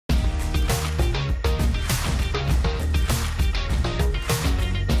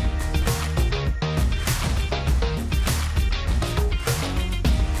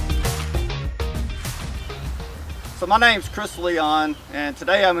My name's Chris Leon, and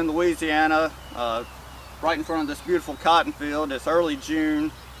today I'm in Louisiana, right in front of this beautiful cotton field. It's early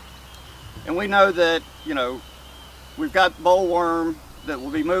June, and we know that, we've got bollworm that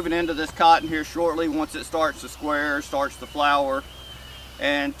will be moving into this cotton here shortly once it starts to square, starts to flower.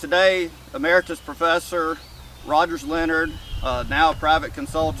 And today, Emeritus Professor Leonard, now a private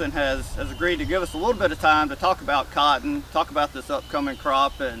consultant, has agreed to give us a little bit of time to talk about cotton, talk about this upcoming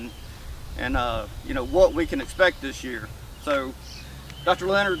crop, and what we can expect this year. So, Dr.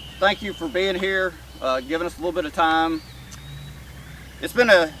 Leonard, thank you for being here, giving us a little bit of time. It's been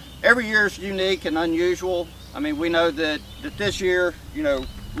every year is unique and unusual. I mean, we know that this year,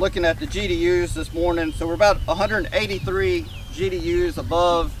 looking at the GDUs this morning, so we're about 183 GDUs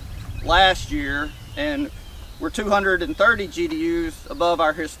above last year, and we're 230 GDUs above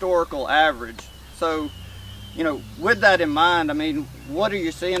our historical average. So, with that in mind, I mean, what are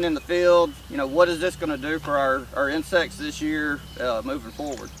you seeing in the field? What is this going to do for our insects this year moving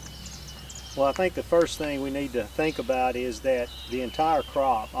forward? Well, I think the first thing we need to think about is that the entire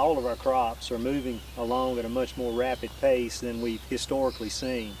crop, all of our crops, are moving along at a much more rapid pace than we've historically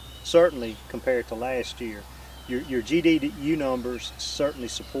seen, certainly compared to last year. Your GDU numbers certainly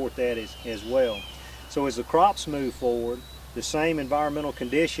support that as well. So as the crops move forward, the same environmental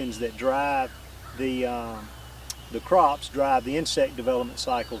conditions that drive the crops drive the insect development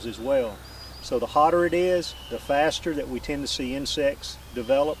cycles as well. So the hotter it is, the faster that we tend to see insects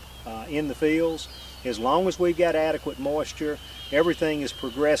develop in the fields. As long as we've got adequate moisture, everything is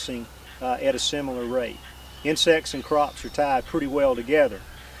progressing at a similar rate. Insects and crops are tied pretty well together.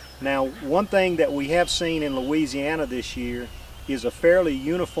 Now, one thing that we have seen in Louisiana this year is a fairly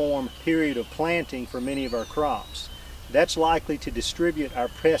uniform period of planting for many of our crops. That's likely to distribute our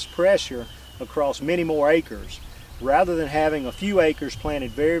pest pressure across many more acres. Rather than having a few acres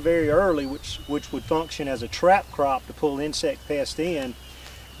planted very, very early, which would function as a trap crop to pull insect pests in,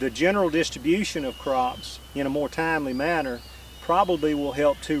 the general distribution of crops in a more timely manner probably will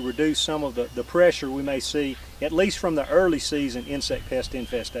help to reduce some of the pressure we may see, at least from the early season insect pest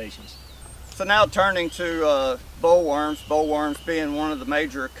infestations. So now turning to bollworms being one of the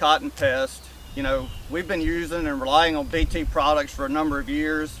major cotton pests, we've been using and relying on BT products for a number of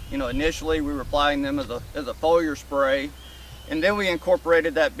years. Initially we were applying them as a foliar spray, and then we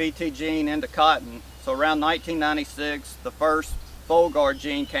incorporated that BT gene into cotton. So around 1996, the first Bollgard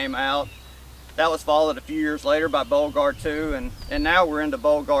gene came out. That was followed a few years later by Bollgard 2, and now we're into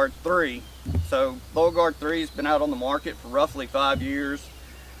Bollgard 3. So Bollgard 3 has been out on the market for roughly 5 years.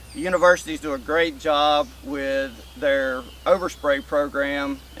 The universities do a great job with their overspray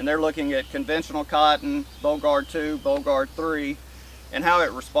program, and they're looking at conventional cotton, Bollgard 2, Bollgard 3, and how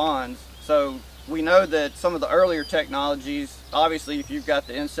it responds. So we know that some of the earlier technologies, obviously if you've got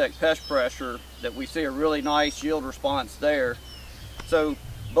the insect pest pressure, that we see a really nice yield response there. So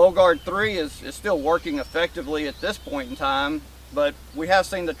Bollgard 3 is still working effectively at this point in time, but we have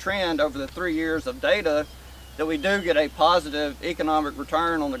seen the trend over the 3 years of data that we do get a positive economic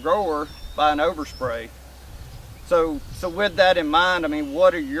return on the grower by an overspray. So with that in mind, I mean,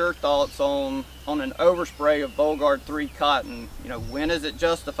 what are your thoughts on an overspray of Bollgard 3 cotton? When is it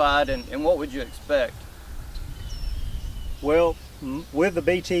justified, and what would you expect? Well, with the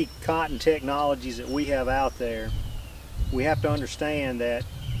BT cotton technologies that we have out there, we have to understand that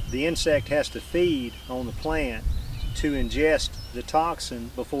the insect has to feed on the plant to ingest the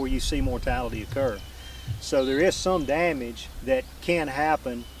toxin before you see mortality occur. So there is some damage that can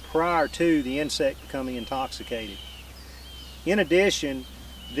happen prior to the insect becoming intoxicated. In addition,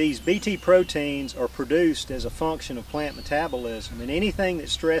 these BT proteins are produced as a function of plant metabolism, and anything that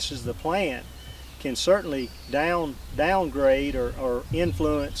stresses the plant can certainly downgrade or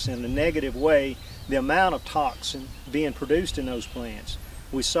influence in a negative way the amount of toxin being produced in those plants.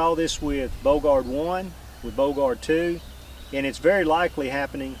 We saw this with Bollgard 1, with Bollgard 2, and it's very likely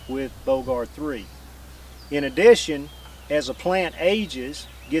happening with Bollgard 3. In addition, as a plant ages,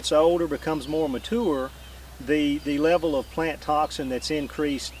 gets older, becomes more mature, the level of plant toxin that's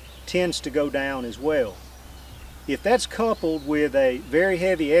increased tends to go down as well. If that's coupled with a very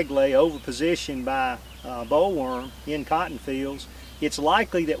heavy egg lay overpositioned by bollworm in cotton fields, it's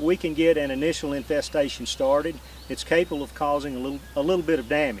likely that we can get an initial infestation started. It's capable of causing a little bit of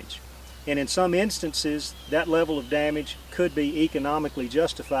damage. And in some instances, that level of damage could be economically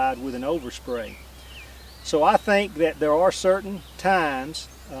justified with an overspray. So I think that there are certain times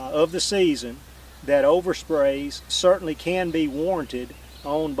of the season that oversprays certainly can be warranted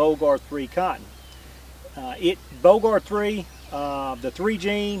on Bollgard 3 cotton. Bollgard 3, the 3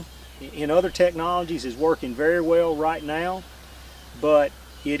 gene in other technologies is working very well right now, but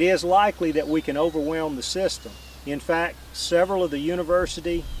it is likely that we can overwhelm the system. In fact, several of the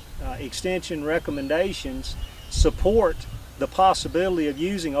university extension recommendations support the possibility of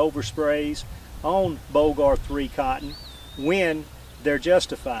using oversprays on Bollgard 3 cotton when they're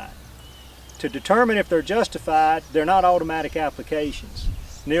justified. To determine if they're justified, they're not automatic applications.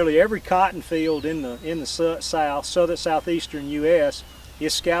 Nearly every cotton field in the southeastern U.S.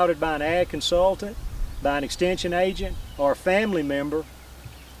 is scouted by an ag consultant, by an extension agent, or a family member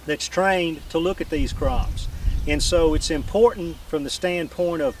that's trained to look at these crops. And so it's important from the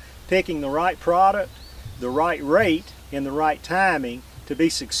standpoint of picking the right product, the right rate, and the right timing to be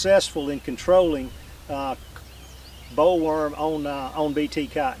successful in controlling bollworm on BT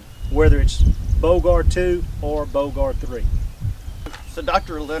cotton, whether it's Bollgard 2 or Bollgard 3. So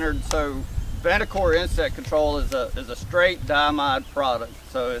Dr. Leonard, so Vanacore insect control is a straight diamide product,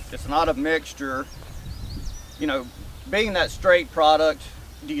 so it's not a mixture. You know, being that straight product,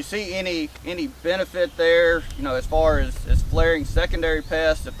 do you see any benefit there, you know, as far as flaring secondary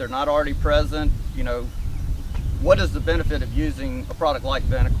pests if they're not already present? You know, what is the benefit of using a product like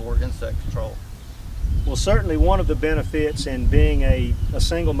Vanacore insect control? Well, certainly one of the benefits in being a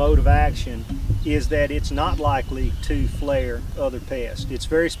single mode of action is that it's not likely to flare other pests. It's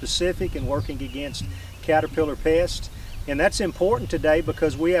very specific in working against caterpillar pests, and that's important today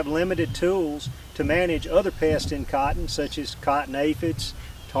because we have limited tools to manage other pests in cotton, such as cotton aphids,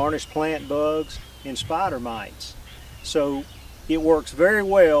 tarnished plant bugs, and spider mites. So it works very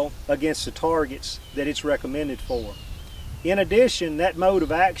well against the targets that it's recommended for. In addition, that mode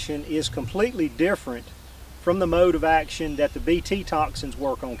of action is completely different from the mode of action that the BT toxins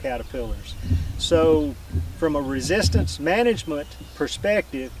work on caterpillars. So from a resistance management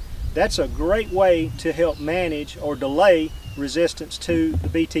perspective, that's a great way to help manage or delay resistance to the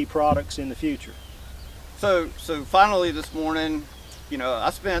BT products in the future. So finally this morning, you know, I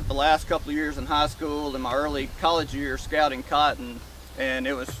spent the last couple of years in high school and my early college years scouting cotton, and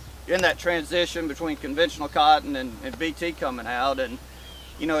it was in that transition between conventional cotton and BT coming out. And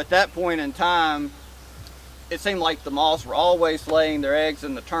you know, at that point in time, it seemed like the moths were always laying their eggs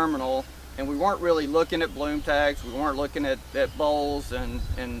in the terminal, and we weren't really looking at bloom tags, we weren't looking at bolls and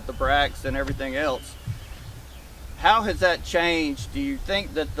the bracts and everything else. How has that changed? Do you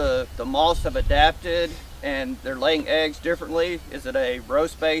think that the moths have adapted and they're laying eggs differently? Is it a row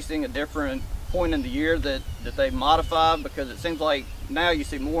spacing, a different point in the year that they modify? Because it seems like now you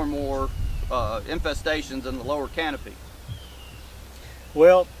see more and more infestations in the lower canopy.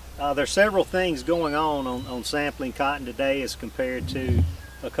 Well, there's several things going on sampling cotton today as compared to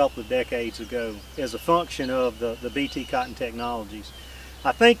a couple of decades ago as a function of the BT cotton technologies.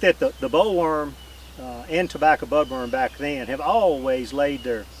 I think that the bollworm and tobacco budworm back then have always laid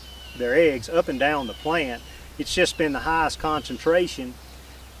their eggs up and down the plant. It's just been the highest concentration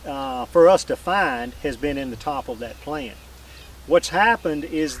for us to find has been in the top of that plant. What's happened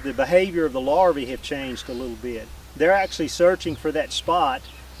is the behavior of the larvae have changed a little bit. They're actually searching for that spot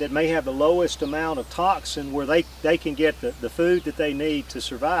that may have the lowest amount of toxin where they can get the food that they need to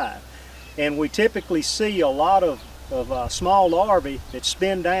survive. And we typically see a lot of small larvae that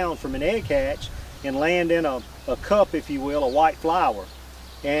spin down from an egg hatch and land in a cup, if you will, a white flower.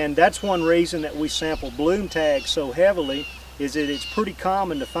 And that's one reason that we sample bloom tags so heavily, is that it's pretty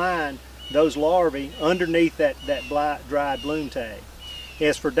common to find those larvae underneath that dried bloom tag.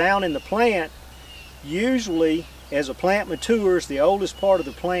 As for down in the plant, usually as a plant matures, the oldest part of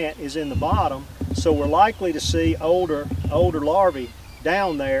the plant is in the bottom, so we're likely to see older larvae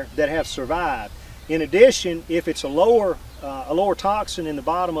down there that have survived. In addition, if it's a lower toxin in the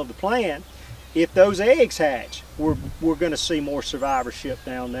bottom of the plant, if those eggs hatch, we're going to see more survivorship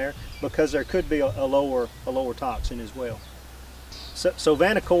down there because there could be a lower toxin as well. So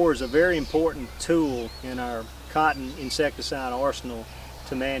Vanacore is a very important tool in our cotton insecticide arsenal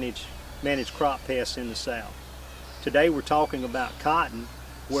to manage crop pests in the South. Today we're talking about cotton,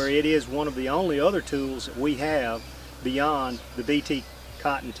 where it is one of the only other tools that we have beyond the BT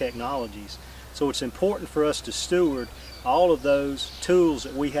cotton technologies. So it's important for us to steward all of those tools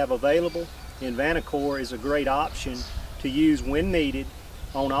that we have available, and Vanacore is a great option to use when needed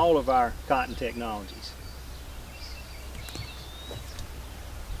on all of our cotton technologies.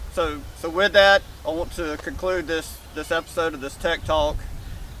 So with that, I want to conclude this episode of this Tech Talk,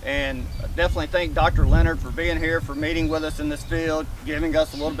 and definitely thank Dr. Leonard for being here, for meeting with us in this field, giving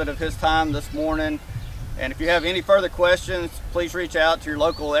us a little bit of his time this morning. And if you have any further questions, please reach out to your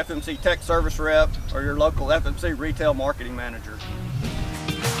local FMC Tech Service Rep or your local FMC Retail Marketing Manager.